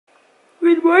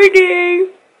Good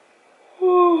morning!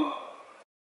 Oh.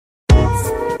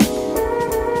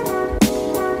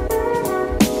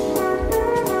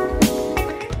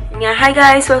 Yeah, hi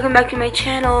guys! Welcome back to my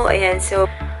channel. Ayan, so,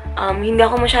 hindi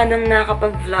ako masyadong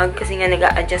nakapag-vlog kasi nga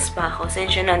nag-a-adjust pa ako.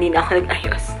 Sensya na, hindi na ako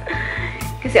nag-ayos.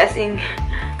 Kasi as in,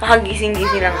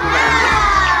 kakagising-gising lang ako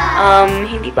namin.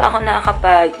 Hindi pa ako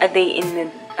nakakapag a day in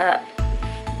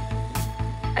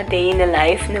the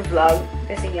life na vlog.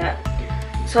 Kasi nga,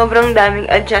 sobrang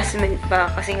daming adjustment pa.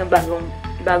 Kasi nga,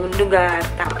 bagong lugar.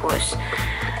 Tapos,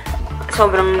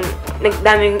 sobrang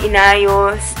daming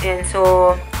inayos. And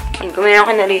so, kung mayroon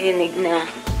ka naririnig na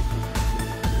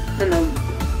tunog,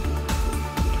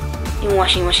 yung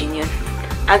washing machine yun.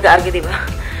 Aga-aga, diba?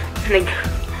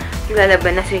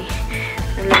 Naglalaban na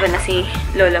si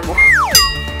lola mo.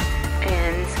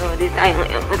 Ayan, so dito tayo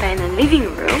ngayon. Punta tayo ng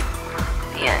living room.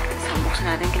 Ayan, so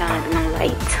buksan natin. Kailangan natin ng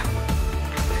light.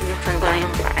 So, buksan ko lang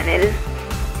yung panel.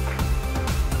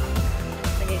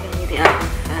 Nagagamitin ang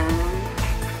fan.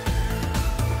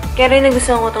 Kaya rin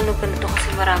nagustuhan ko itong lupa na ito kasi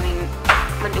maraming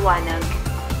maliwanag.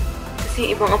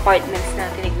 Kasi ibang apartments na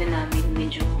tinignan namin,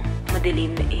 medyo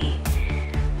madilim eh.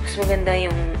 Mas maganda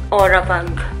yung aura pag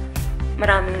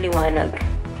maraming liwanag.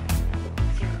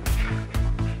 Kasi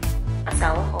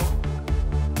asawa ko,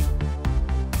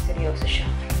 seryoso siya.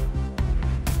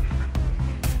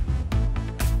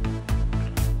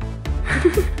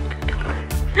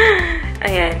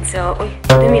 Ayan, so, uy,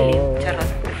 dumilim. Charot.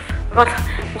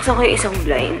 Buksan ko yung isang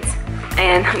blinds.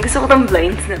 Ayan, gusto ko tong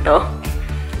blinds na to.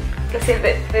 Kasi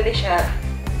pwede siya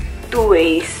two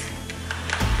ways.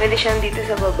 Pwede siyang dito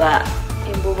sa baba.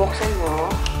 Yung bubuksan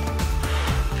mo.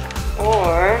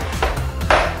 Or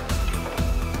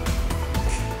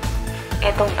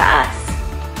etong taas.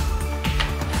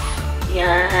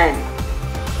 Yan.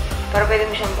 Para pwede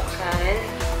mo siyang buksan.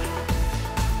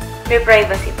 May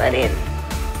privacy pa rin.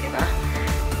 Diba?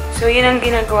 So, yun ang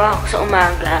ginagawa ko sa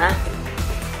umaga.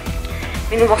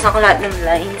 Binubuksan ko lahat ng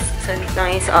blinds. So, dito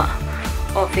na ngayon sa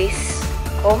office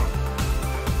ko.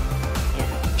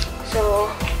 Yan. So,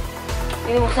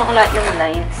 binubuksan ko lahat ng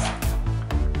blinds.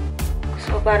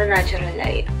 So, para natural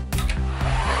light.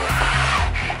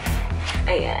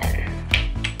 Ayan.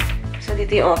 So,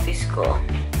 dito yung office ko.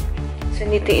 So,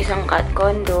 dito yung isang cat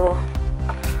condo.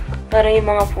 Para yung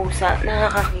mga pusa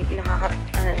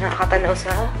nakakatanaw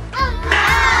sa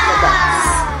labas.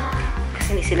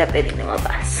 Kasi hindi sila pwedeng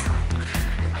lumabas.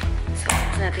 So,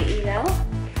 buksan natin ilaw.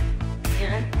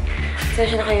 Ayan.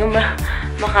 Sensya na kayo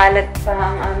makalat pa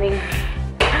ang aming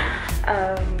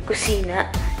kusina.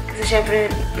 Kasi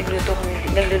syempre,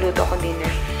 nagluluto ko din.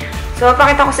 So,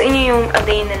 pakita ko sa inyo yung a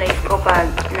day in the life ko pag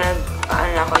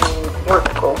ako yung work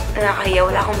ko. Nakakahiya,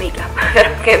 wala akong makeup. Pero,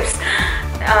 keps,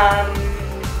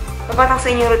 papatang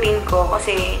sa inyo yung routine ko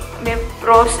kasi may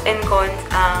pros and cons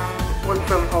ang work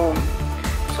from home.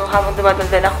 So, habang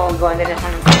tumatagdal ako, gawa na rin ako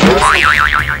ng kape.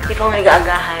 Hindi ko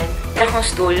nag-aagahan. Wala akong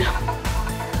stool.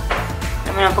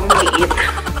 Naman ang pag-maliit.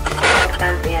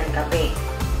 Importante yan, kape.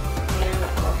 Ayan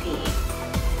ang coffee.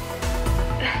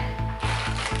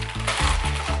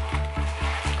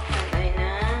 Ayan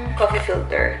ng coffee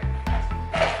filter.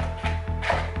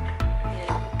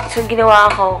 Ayan. So, ginawa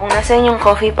ko, kung nasan yung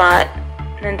coffee pot,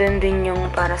 nandun din yung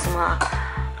para sa mga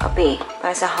kape.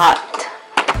 Para sa hot.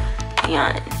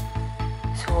 Ayan.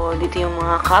 So, dito yung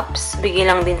mga cups. Bigay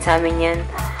lang din sa amin yan.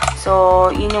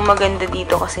 So, yun yung maganda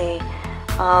dito kasi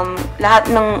lahat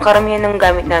ng karamihan ng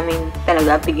gamit namin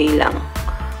talaga bigay lang.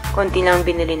 Konti lang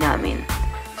binili namin.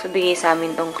 So, bigay sa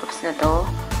amin tong cups na to.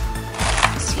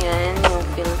 Tapos yan, yung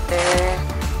filter.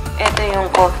 Ito yung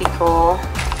coffee ko.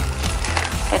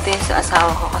 Ito yung sa asawa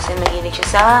ko kasi mahilig siya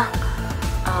sa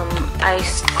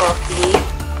iced coffee.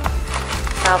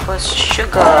 Tapos,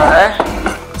 sugar.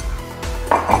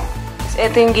 Tapos,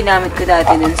 ito yung ginamit ko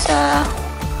dati dun sa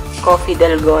coffee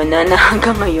dalgona na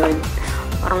hanggang ngayon.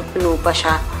 Parang puno pa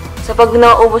siya. So, pag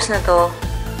naubos na to,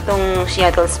 itong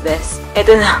Seattle's Best,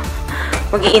 ito na.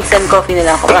 Mag-i-instant coffee na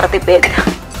lang ako para tipid.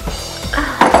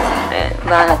 Ayan,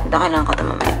 kailangan ko ito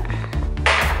mamaya.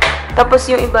 Tapos,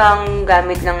 yung ibang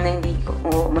gamit lang na hindi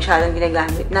ko masyadong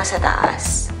ginagamit, nasa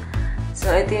taas.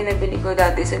 So, ito yung nabili ko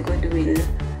dati sa Goodwill.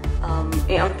 Ang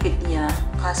kit niya.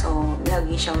 Kaso,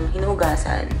 lagi siyang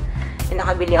hinugasan.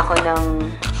 Nakabili ako ng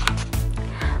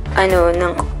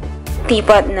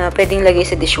teapot na pwedeng lagay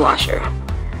sa dishwasher.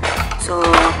 So,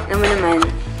 alam mo naman,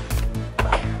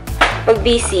 pag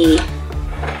busy,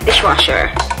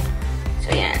 dishwasher. So,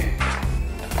 yan.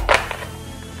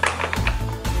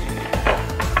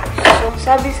 So,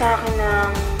 sabi sa akin ng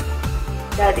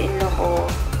daddy-in-law ko,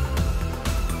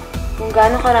 kung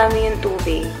gaano karami yung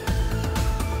tubig,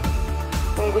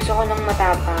 kung gusto ko ng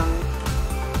matapang,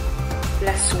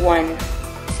 plus 1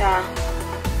 sa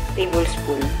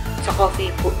tablespoon. Sa coffee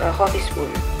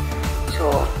spoon.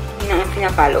 So, yun ang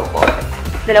pinapalo ko.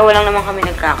 Dalawa lang naman kami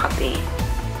nagkakape.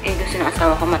 Eh, gusto ng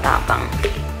asawa ko matapang.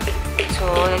 So,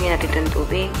 lagyan natin itong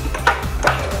tubig.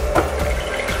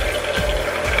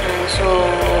 So,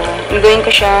 gawin ko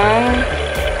siya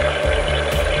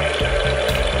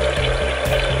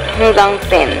hanggang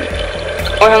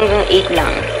 10 or hanggang 8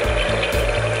 lang.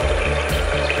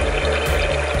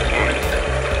 Ayan.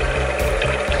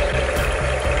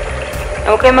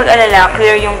 Okay, mag-alala,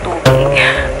 clear yung tubig.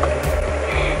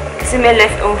 Kasi may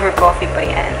leftover coffee pa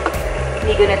yan.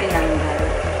 Hindi ko na tinanggal.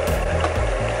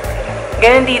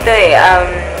 Ganun dito eh.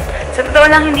 Sa totoo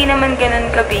lang, hindi naman ganun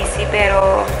ka-busy,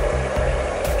 pero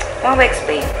paano ba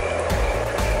explain?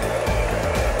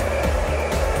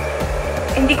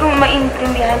 Hindi ko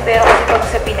maintindihan, pero kasi pag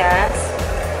sa Pinas,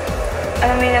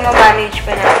 alam mo yun, ma-manage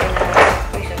pa natin na,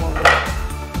 uy, sumubok.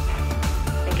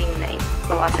 Naging 9.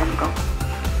 Bawasan ko.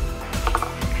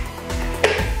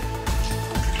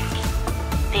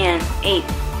 Ayan, 8.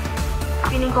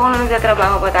 Piling ko kung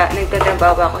nagtatrabaho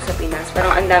ba ako sa Pinas.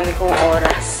 Parang ang dami kong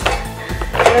oras.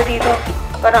 Pero dito,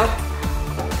 parang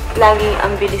laging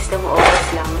ang bilis na oras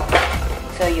lang.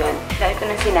 So, yun. Dahil ko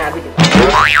nang sinabi, diba?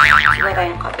 Sigla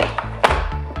tayong kape.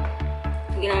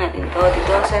 Sige lang natin to.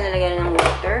 Dito, sa nalagyan ng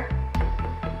water.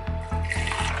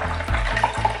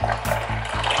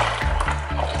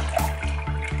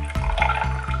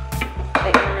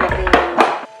 Lagyan natin yung...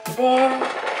 Then,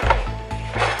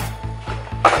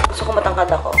 gusto ko matangkad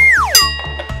ako.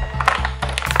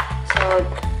 So,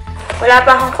 wala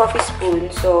pa akong coffee spoon.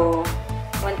 So,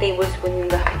 1 tablespoon yung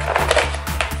gamit.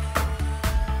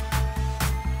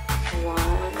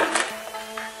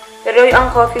 1. Pero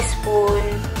ang coffee spoon,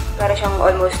 para siyang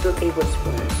almost 2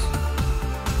 tablespoons.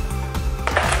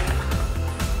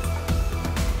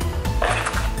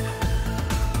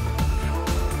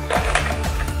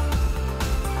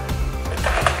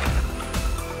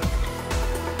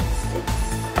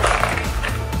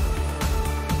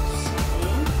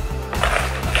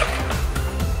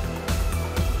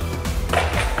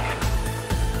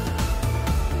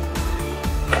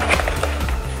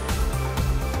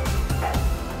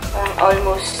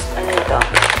 Almost, ano ito,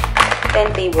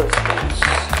 10 tablespoons.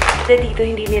 Dito,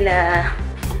 hindi nila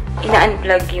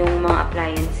ina-unplug yung mga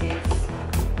appliances.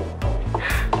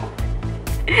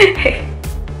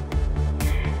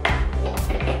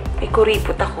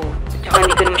 Kuripot ako. Tsaka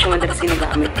hindi ko naman siya madalas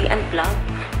ginagamit. I-unplug.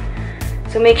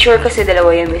 So, make sure kasi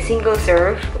dalawa yan. May single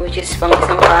serve, which is pang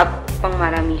isang cup, pang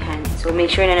maramihan. So, make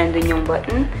sure na nandun yung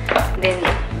button. Then,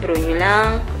 draw nyo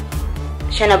lang.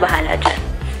 Siya na bahala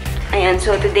dyan. Ayan,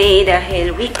 so today,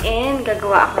 dahil weekend,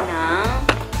 gagawa ako ng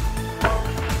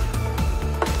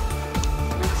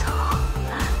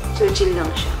so, chill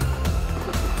lang siya.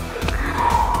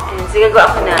 Ayan, so gagawa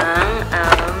ako ng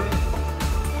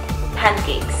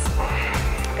pancakes.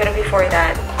 Pero before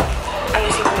that,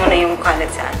 ayusin ko muna yung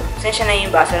kalat sa ano. Sensya na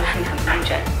yung baso lang namin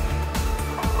dyan.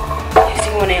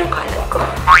 Ayusin muna yung kalat ko.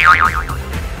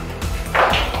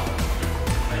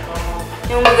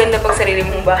 Yung maganda pag sarili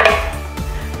mong bahay.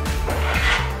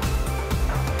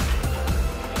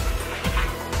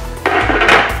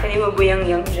 Hindi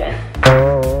mabuyang-yang dyan.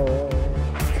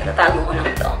 So, tatago ko lang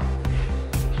ito.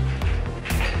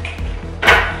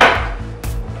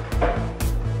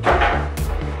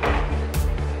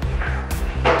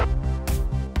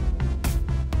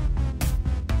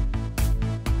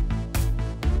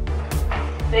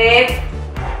 Babe,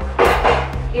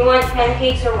 you want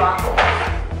pancakes or waffles?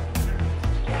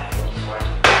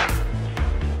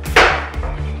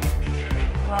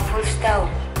 Waffles daw.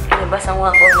 Ilabas ang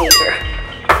waffle maker.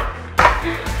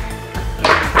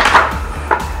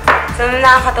 So,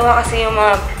 nakakatawa kasi yung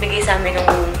mga bigay sa amin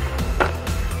nung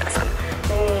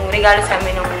regalo sa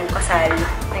amin nung kasal.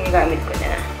 Nagagamit ko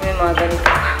na. May mga ganito.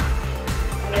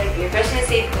 Pero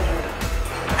sinasave ko na.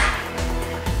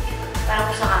 Para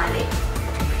ko sakali.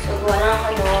 So, gawa lang ako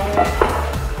yung...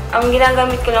 Ang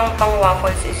ginagamit ko lang pang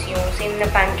waffles is yung same na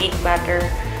pancake batter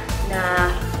na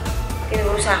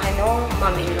tinuro sa akin nung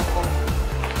mamilo ko.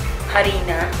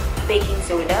 Harina, baking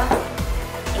soda,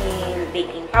 and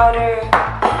baking powder,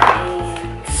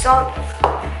 and salt.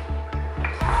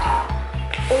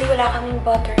 Uy, wala kaming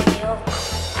buttermilk.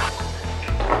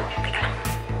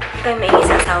 Kaya may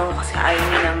isasawa ko kasi ayaw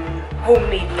niya ng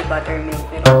homemade na buttermilk.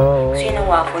 Pero gusto yun ng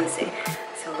waffles eh.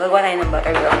 So, gagawa tayo ng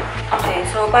buttermilk. Okay,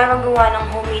 so para magawa ng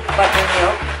homemade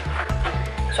buttermilk,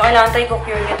 so kailangan tayo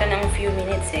i-cure nito ng few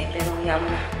minutes eh. Pero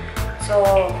yaman na. So,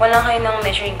 wala kayo ng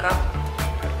measuring cup.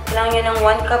 Kailangan nyo ng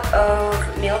 1 cup of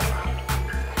milk.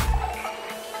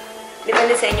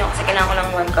 Depende sa inyo kasi kailangan ko lang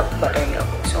 1 cup buttermilk.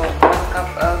 So, 1 cup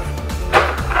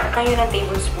kailangan nyo ng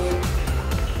tablespoon.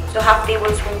 So, half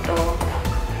tablespoon to.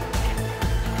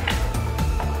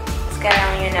 Tapos,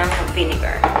 kailangan nyo ng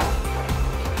vinegar.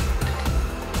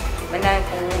 Manang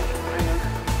kung,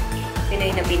 Pinoy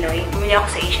na Pinoy. Bumili ako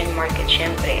sa Asian market,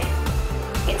 syempre.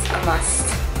 It's a must.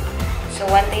 So,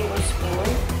 1 tablespoon.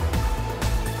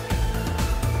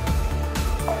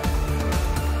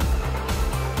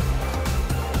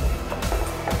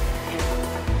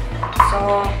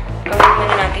 So, gawin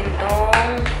muna natin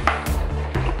itong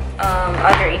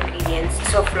other ingredients.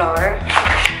 So, flour.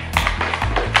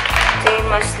 Kasi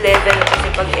mas level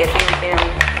kasi pag ito yung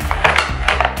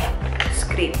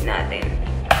pinang-scrape natin.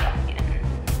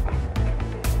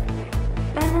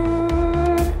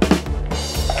 Yan.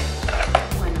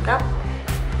 1 cup.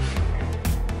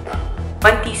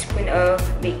 1 teaspoon of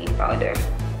baking powder.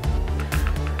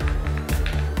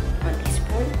 1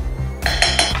 teaspoon.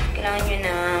 Kailangan nyo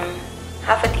ng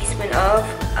half a teaspoon of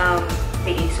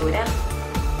baking soda.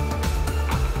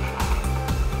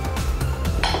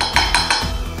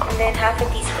 And then half a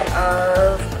teaspoon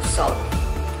of salt.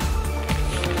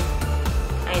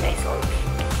 Iodized salt.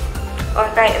 Or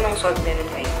kahit anong salt meron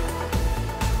kayo.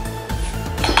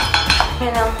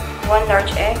 Yan ang 1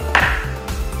 large egg.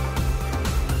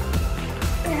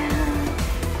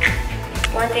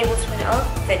 1 tablespoon of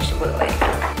vegetable oil.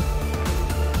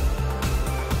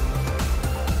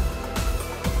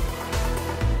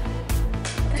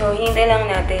 So, hintay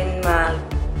lang natin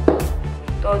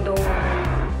todong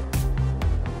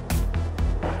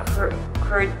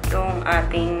curd tong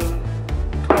ating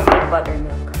homemade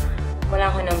buttermilk.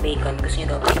 Wala ko ng bacon. Gusto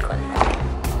nyo daw bacon.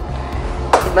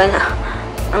 Diba na?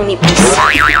 Ang nipis.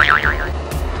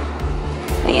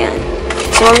 Ayan.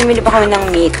 So, mamimili pa kami ng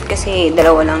meat kasi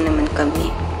dalawa lang naman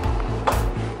kami.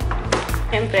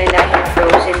 Siyempre, dahil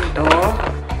frozen to,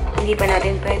 hindi pa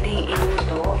natin pwedeng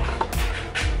iluto.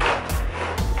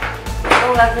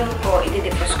 So, gagawin ko,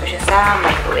 i-defrost ko siya sa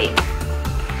microwave.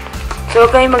 So,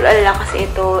 huwag kayong mag-alala kasi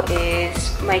ito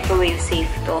is microwave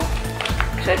safe to.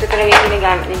 So, ito talaga yung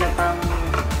ginagamit nila pang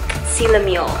sila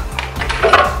meal.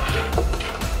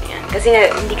 Ayan. Kasi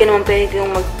hindi ka naman pwede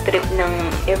yung mag-trip ng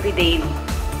everyday.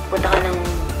 Punta ka ng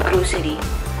grocery.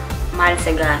 Mahal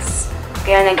sa gas.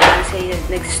 Kaya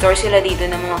nag-store sila dito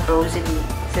ng mga frozen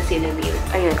sa sila meal.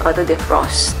 Ayun,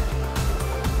 auto-defrost.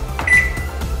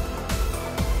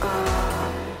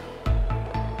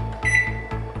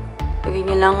 Lagyan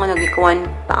nyo lang naging 1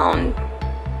 pound.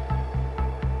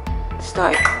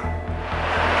 Start.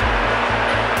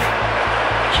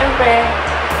 Siyempre,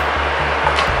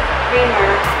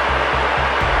 creamer.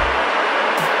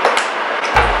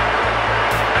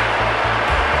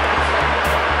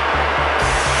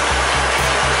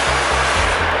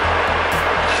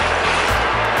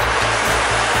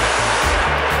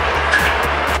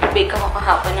 Bake ako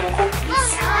kahapon ng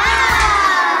cookies.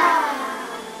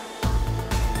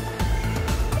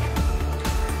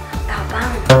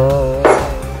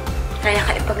 Kaya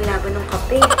ka ipaglaban ng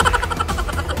kape.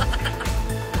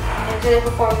 And so,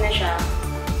 nag-form na siya.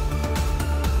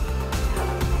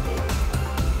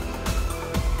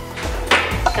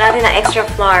 Kailangan natin ng extra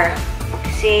flour.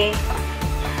 Kasi,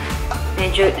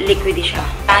 medyo liquidy siya.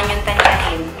 Kailangan yung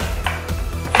tanyahin.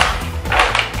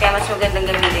 Kaya mas magandang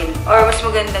gamitin. Or mas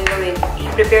magandang gawin.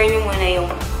 I-prepare nyo muna yung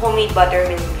homemade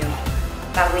buttermilk nyo.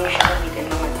 Bago nyo siya gamitin.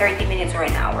 Mga 30 minutes or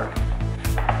an hour.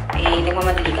 Eh,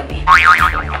 nagmamadali kami.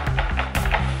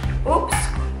 Oops!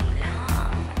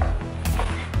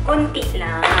 Kunti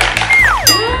lang.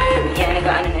 Yan,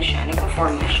 nag-ano na siya.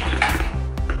 Nag-form na siya.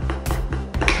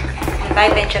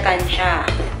 Tayo-tansya-tansya.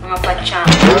 Mga patsang.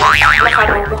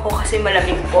 Nakaroba ko kasi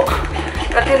malamig po.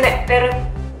 Pero,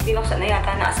 hindi ko sana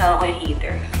yata naasawa ko yung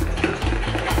heater.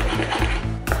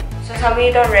 So, sabi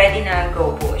nito, ready na,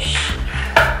 go push.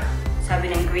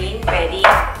 Sabi ng green, ready.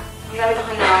 Ang gamit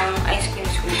ako ng ice cream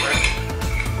scooper.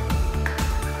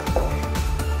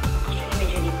 Actually,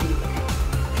 medyo liquid.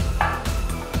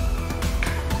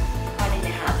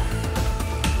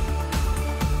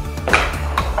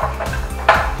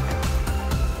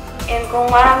 1.5. And kung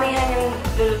maramihan yung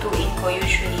lulutuin ko,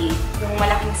 usually, yung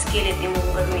malaking skillet yung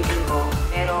gagamitin ko.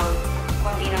 Pero,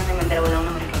 konti lang naman, dalawa lang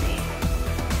naman kami.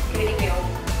 Pwede ko yung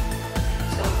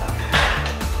soda.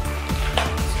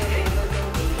 So, yun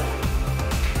yung bacon.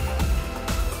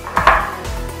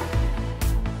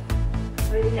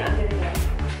 Pwede na agad na.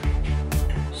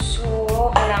 So,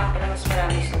 kailangan pala mas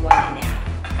marami sa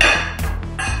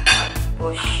 1.5.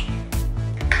 Push.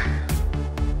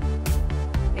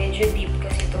 Medyo deep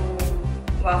kasi itong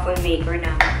waffle maker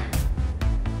namin.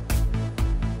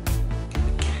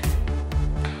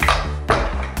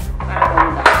 Para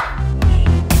bongga.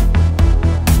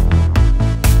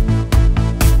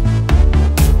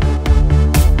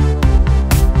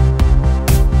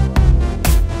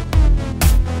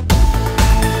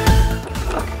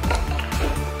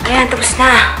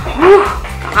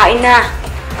 Kain na!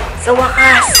 Sa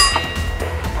wakas!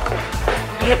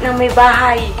 Ang hirap ng may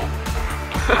bahay.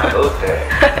 Okay.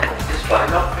 Just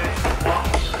buttermilk.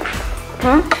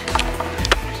 Huh?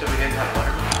 So we didn't have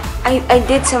buttermilk? I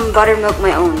did some buttermilk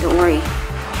my own, don't worry.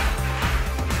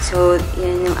 So,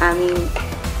 yan yung aming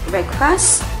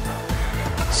breakfast.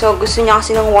 So, gusto niya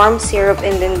kasi ng warm syrup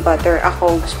and then butter.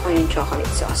 Ako, gusto ko yung chocolate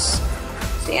sauce.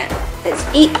 So, yan. Let's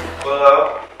eat!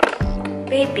 Hello?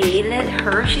 Baby, let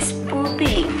her. She's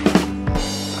pooping.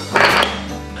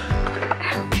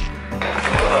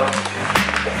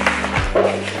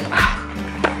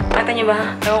 Nakita niyo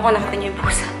ba? Ewan ko nakita niyo yung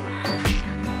pusa.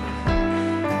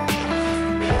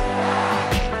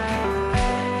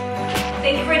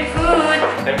 Thank you for the food!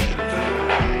 Thanks for the food.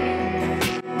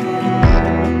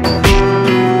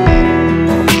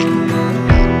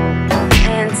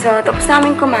 So, tapos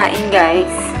namin kumain,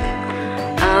 guys.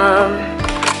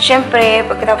 Siyempre,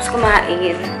 pagkatapos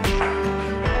kumain,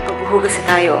 maghuhugas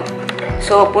na tayo.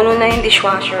 So, puno na yung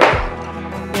dishwasher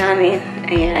namin.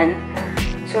 Ayan.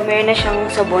 So, meron na siyang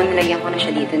sabon. Nilagyan ko na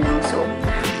siya dito ng soap.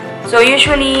 So,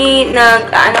 usually,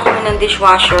 nag-ano kami ng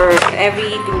dishwasher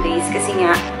every 2 days kasi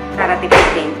nga, para tipid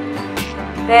din.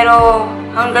 Pero,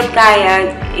 hanggang kaya,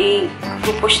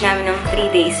 i-push namin ng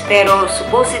 3 days. Pero,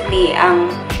 supposedly, ang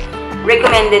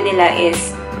recommended nila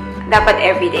is dapat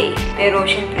everyday. Pero,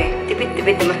 syempre,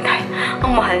 tipid-tipid naman tayo.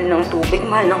 Ang mahal ng tubig,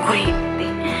 mahal ng kuryente.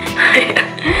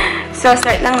 So,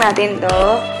 start lang natin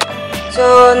to.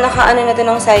 So, naka-ano na to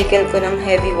ng cycle ko ng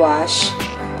heavy wash.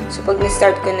 So, pag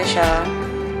na-start ko na siya,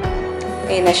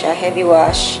 ayan na siya, heavy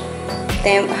wash.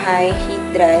 Temp high, heat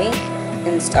dry,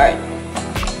 and start.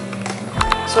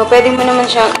 So, pwede mo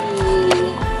naman siyang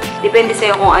depende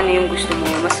sa'yo kung ano yung gusto mo.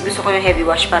 Mas gusto ko yung heavy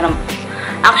wash para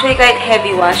actually, kahit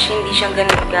heavy wash, hindi siyang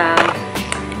ganun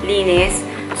ka-linis.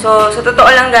 So, sa totoo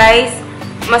lang, guys,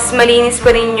 mas malinis pa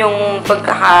rin yung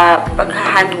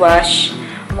pagka-hand wash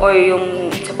or yung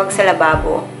sa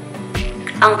pagsalababo.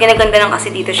 Ang kinaganda lang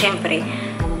kasi dito, syempre,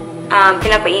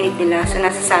 pinapainit nila. So,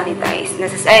 nasa-sanitize.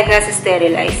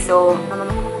 Nasa-sterilize. So,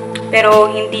 pero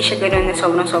hindi siya ganun na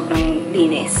sobrang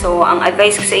linis. So, ang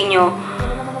advice ko sa inyo,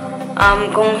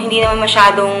 kung hindi naman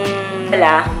masyadong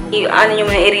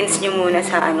i-rinse nyo muna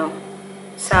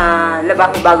sa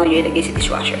lababo bago nyo ilagay sa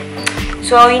dishwasher.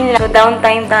 So, yun lang. So,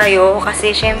 downtime tayo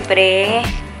kasi syempre,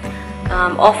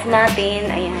 off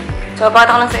natin. Ayan. So,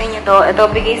 pakita ko lang sa inyo to. Ito,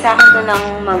 bigay sa akin to ng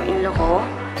mom-in-law ko.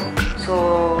 So,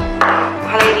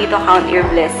 nakalagay dito, count your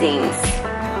blessings.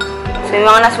 So, yung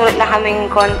mga nasulat na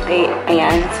kaming konti.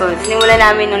 Ayan. So, sinimula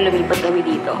namin nung lumipat kami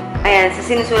dito. Ayan. So,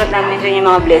 sinusulat namin dyan yung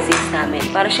mga blessings namin.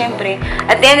 Para syempre,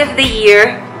 at the end of the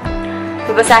year,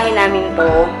 babasahin namin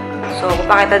to. So,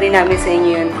 papakita din namin sa inyo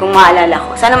yun kung maalala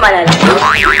ko. Sana maalala ko.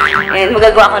 And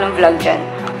magagawa ko ng vlog dyan.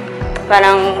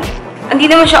 Parang, hindi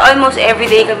naman siya almost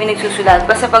everyday kami nagsusulat.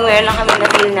 Basta pag meron lang kami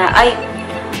na-feel na, ay,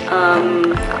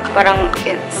 parang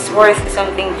it's worth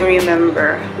something to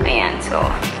remember. Ayan. So,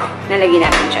 nalagyan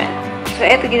namin dyan. So,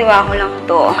 eto, ginawa ko lang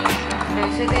to.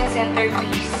 So, ito yung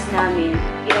centerpiece namin.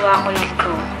 Ginawa ko lang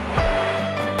to.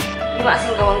 Hindi ba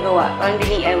kasing gawang-gawa? Parang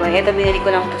DIY. Ito, binili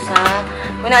ko lang to sa...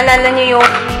 Kung naalala nyo yung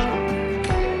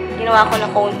ginawa ko na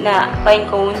cone, na pine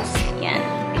cones. Yan.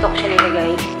 Ito ko siya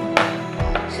nilagay.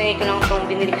 So, ito lang itong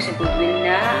binili ko sa Goodwill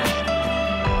na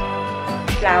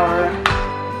flower.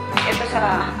 Ito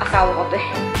sa asawa ko to eh.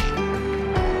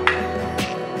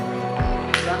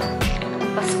 Diba?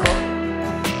 Pasko.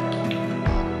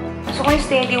 Gusto ko yung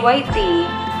steady white eh.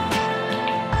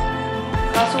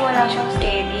 Kaso wala siyang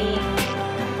steady.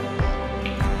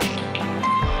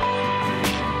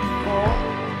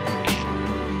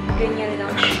 Ganyan lang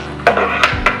siya.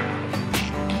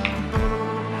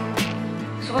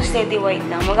 Gusto ko steady white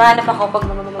lang. Maghahanap ako pag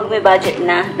may budget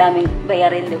na. Daming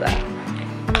bayarin, di ba?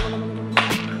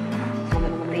 So,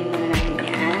 patayin muna natin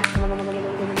yan.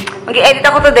 Mag-i-edit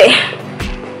ako today.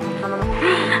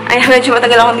 Ay, medyo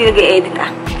matagal ako hindi nag-i-edit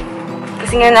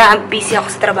Kasi nga na-busy ako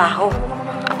sa trabaho.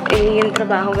 Eh, yung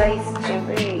trabaho, guys.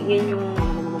 Siyempre, yan yung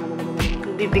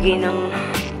bibigay ng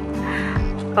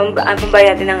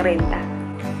pambayad natin ng renta.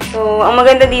 So, ang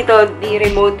maganda dito,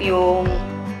 di-remote yung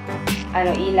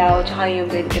ilaw, tsaka yung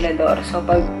ventilador. So,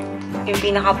 pag yung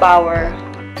pinaka-power,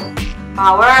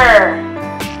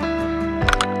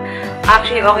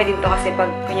 actually, okay dito kasi pag,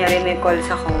 kunyari, may calls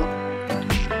ako,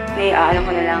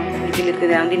 ko na lang, pinipindot ko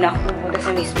na lang, hindi na ako pupunta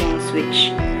sa mismong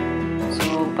switch.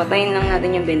 So, patayin lang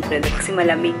natin yung ventilador kasi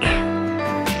malamig.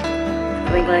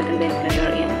 Patayin ko natin yung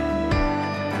ventilador, yan.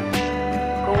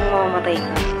 Kung mamamatay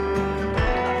ka.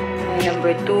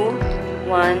 Number 2,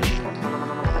 1,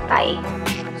 patay.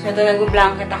 So, ito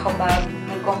nag-blanket ako pag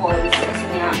nagko-calls kasi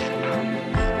nga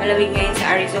malamig ngayon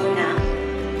sa Arizona.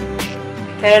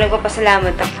 Pero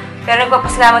nagpapasalamat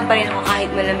pa rin ako kahit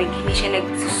malamig. Hindi siya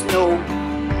nag-snow.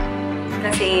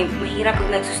 Kasi mahirap pag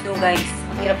nag-snow, guys.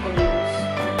 Mahirap kumilos.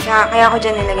 Kaya ako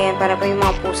dyan nilagay yan para pa yung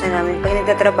mga pusa namin. Pag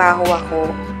nagtatrabaho ako,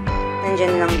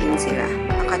 nandyan lang din sila.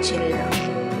 Nakachill lang.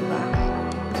 Diba?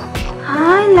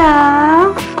 Hi,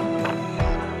 love!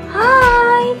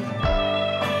 Hi!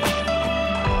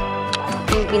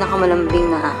 Yung pinakamalambing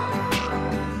na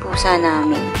pusa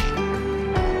namin.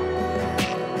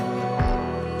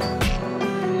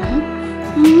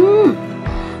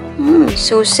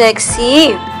 So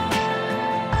sexy!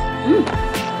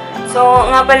 So,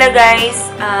 nga pala guys,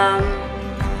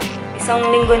 isang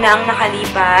linggo na ang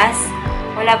nakalipas.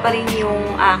 Wala pa rin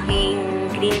yung aking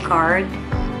green card.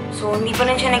 So, hindi pa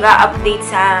rin siya nag-a-update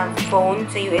sa phone,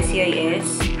 sa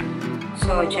USCIS.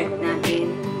 So, check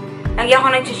natin. Lagi ako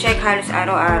nag-check halos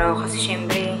araw-araw kasi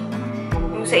syempre,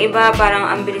 yung sa iba parang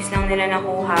ang bilis lang nila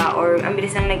nakuha or ang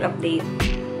bilis lang nag-update.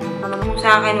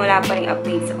 Sa akin, wala pa rin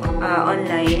update sa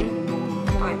online.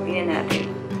 Okay, tingnan natin.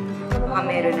 Baka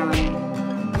meron naman.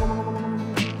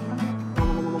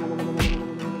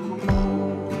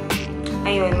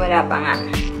 Ayun, wala pa nga.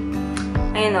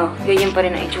 Ayun o, ganyan pa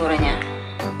rin ang itsura niya.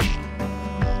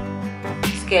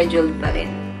 Scheduled pa rin.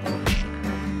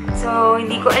 So,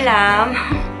 hindi ko alam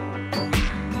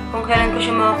kung kailan ko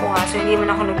siya makakuha. So, hindi man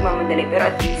ako nagmamadali. Pero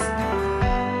at least,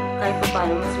 kahit pa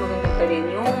paano, mas maganda pa rin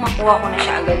yung makuha ko na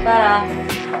siya agad para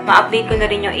ma-update ko na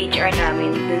rin yung HR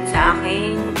namin dun sa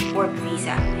aking work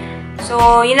visa.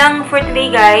 So, yun lang for today,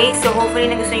 guys. So,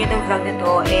 hopefully nagustuhan nyo itong vlog na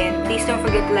to. And please don't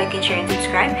forget to like and share and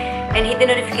subscribe. And hit the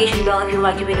notification bell if you'd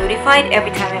like to be notified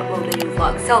every time I upload a new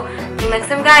vlog. So, till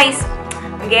next time, guys,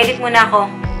 mag-edit muna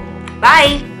ako.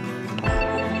 Bye!